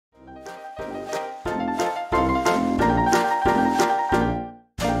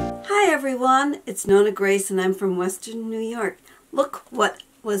everyone, it's NonnaGrace and I'm from Western New York. Look what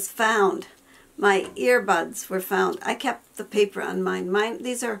was found. My earbuds were found. I kept the paper on mine.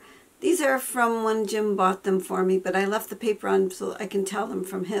 These are from when Jim bought them for me, but I left the paper on so I can tell them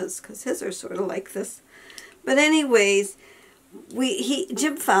from his, because his are sort of like this. But anyways,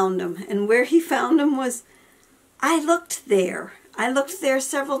 Jim found them, and where he found them was, I looked there. I looked there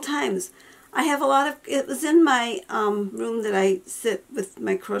several times. I have a lot of, it was in my room that I sit with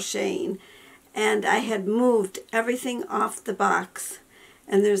my crocheting, and I had moved everything off the box,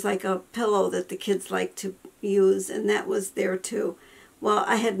 and there's like a pillow that the kids like to use, and that was there too. Well,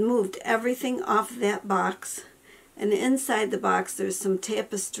 I had moved everything off that box, and inside the box there's some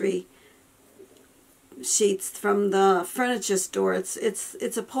tapestry sheets from the furniture store.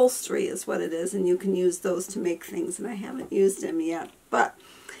 It's upholstery is what it is, and you can use those to make things, and I haven't used them yet. But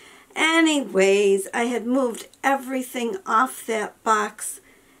anyways, I had moved everything off that box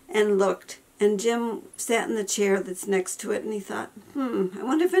and looked, and Jim sat in the chair that's next to it, and he thought, I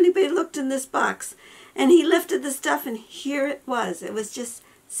wonder if anybody looked in this box. And he lifted the stuff, and here it was. It was just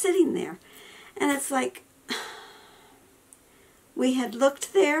sitting there. And it's like, we had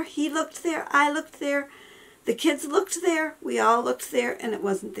looked there, he looked there, I looked there, the kids looked there, we all looked there, and it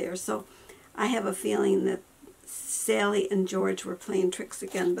wasn't there. So I have a feeling that Sally and George were playing tricks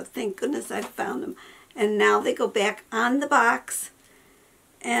again, but thank goodness I found them. And now they go back on the box,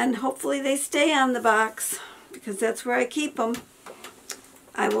 and hopefully they stay on the box, because that's where I keep them.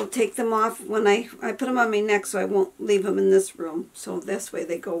 I will take them off when I put them on my neck, so I won't leave them in this room. So this way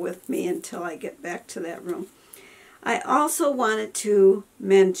they go with me until I get back to that room. I also wanted to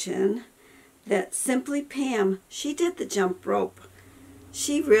mention that Simply Pam, she did the jump rope.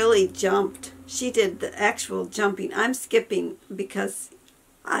 She really jumped. She did the actual jumping. I'm skipping because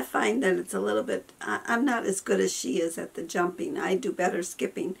I find that it's a little bit, I'm not as good as she is at the jumping. I do better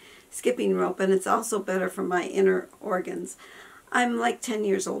skipping rope, and it's also better for my inner organs. I'm like 10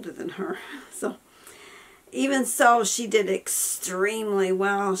 years older than her. So even so, she did extremely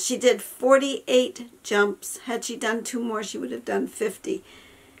well. She did 48 jumps. Had she done 2 more, she would have done 50.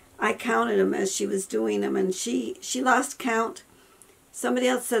 I counted them as she was doing them, and she lost count. Somebody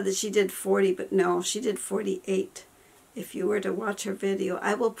else said that she did 40, but no, she did 48. If you were to watch her video,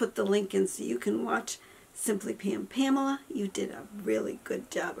 I will put the link in so you can watch Simply Pam. Pamela, you did a really good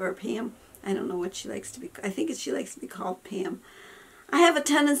job. Or Pam, I don't know what she likes to be. I think she likes to be called Pam. I have a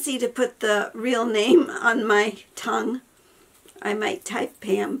tendency to put the real name on my tongue. I might type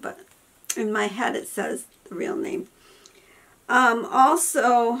Pam, but in my head it says the real name.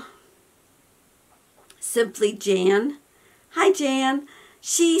 Also, Simply Jan. Hi Jan.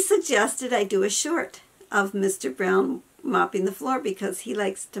 She suggested I do a short of Mr. Brown mopping the floor because he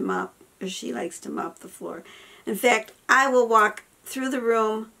likes to mop, or she likes to mop the floor. In fact, I will walk through the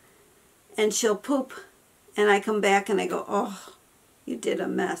room and she'll poop, and I come back and I go, oh, you did a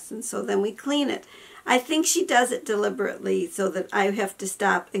mess. And so then we clean it. I think she does it deliberately so that I have to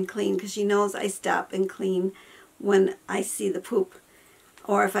stop and clean, because she knows I stop and clean when I see the poop.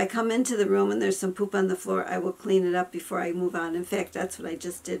 Or if I come into the room and there's some poop on the floor, I will clean it up before I move on. In fact, that's what I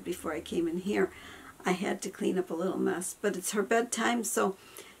just did before I came in here. I had to clean up a little mess. But it's her bedtime, so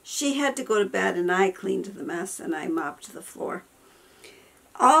she had to go to bed, and I cleaned the mess and I mopped the floor.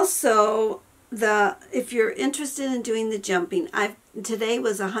 Also, if you're interested in doing the jumping, today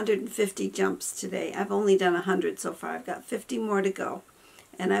was 150 jumps today. I've only done 100 so far. I've got 50 more to go,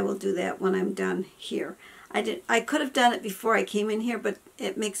 and I will do that when I'm done here. I could have done it before I came in here, but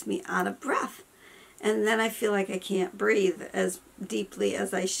it makes me out of breath, and then I feel like I can't breathe as deeply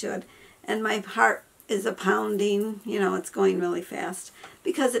as I should, and my heart is a pounding. You know, it's going really fast,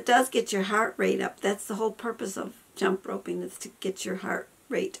 because it does get your heart rate up. That's the whole purpose of jump roping, is to get your heart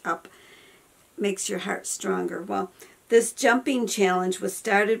rate up. Makes your heart stronger. Well, this jumping challenge was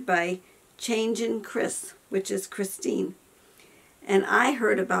started by changinchris, which is Christine. And I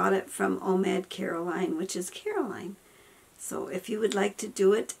heard about it from OMAD Caroline, which is Caroline. So if you would like to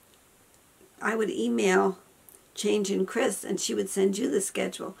do it, I would email changinchris and she would send you the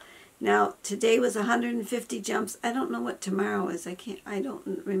schedule. Now, today was 150 jumps. I don't know what tomorrow is. I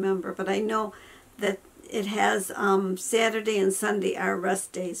don't remember, but I know that it has Saturday and Sunday are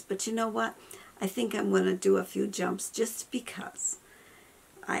rest days. But you know what? I think I'm going to do a few jumps just because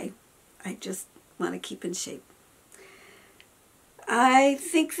I just want to keep in shape. I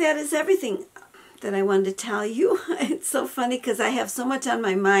think that is everything that I wanted to tell you. It's so funny because I have so much on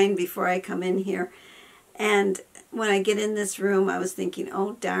my mind before I come in here. And when I get in this room, I was thinking,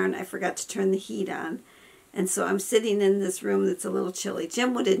 oh darn, I forgot to turn the heat on. And so I'm sitting in this room that's a little chilly.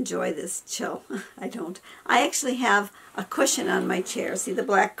 Jim would enjoy this chill. I don't. I actually have a cushion on my chair. See the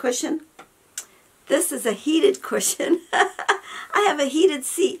black cushion? This is a heated cushion. I have a heated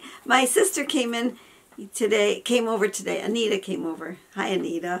seat. My sister came over today. Anita came over. Hi,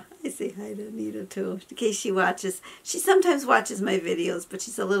 Anita. I say hi to Anita, too, in case she watches. She sometimes watches my videos, but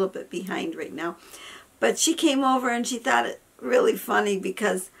she's a little bit behind right now. But she came over, and she thought it really funny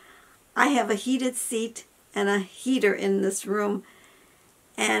because I have a heated seat and a heater in this room,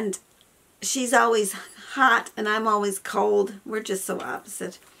 and she's always hot, and I'm always cold. We're just so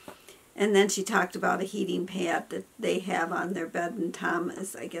opposite. And then she talked about a heating pad that they have on their bed, and Tom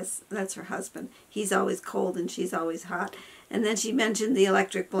is, I guess, that's her husband. He's always cold and she's always hot. And then she mentioned the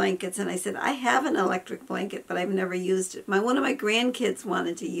electric blankets, and I said, I have an electric blanket, but I've never used it. One of my grandkids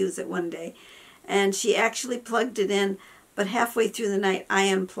wanted to use it one day, and she actually plugged it in, but halfway through the night I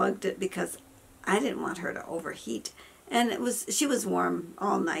unplugged it because I didn't want her to overheat. And she was warm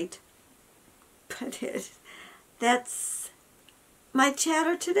all night. But that's my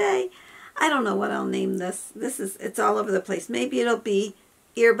chatter today. I don't know what I'll name this. It's all over the place. Maybe it'll be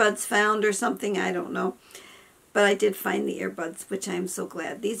earbuds found or something. I don't know. But I did find the earbuds, which I'm so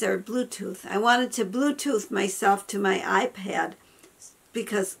glad. These are Bluetooth. I wanted to Bluetooth myself to my iPad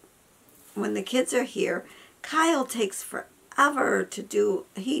because when the kids are here, Kyle takes forever to do.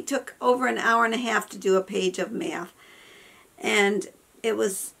 He took over an hour and a half to do a page of math. And it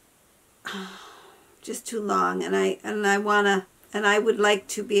was just too long, and I would like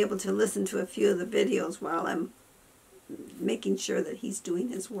to be able to listen to a few of the videos while I'm making sure that he's doing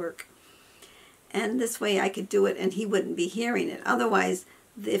his work. And this way I could do it and he wouldn't be hearing it. Otherwise,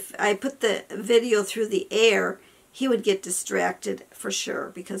 if I put the video through the air, he would get distracted for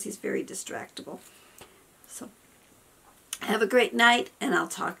sure because he's very distractible. So have a great night, and I'll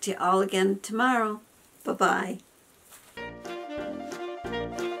talk to you all again tomorrow. Bye-bye.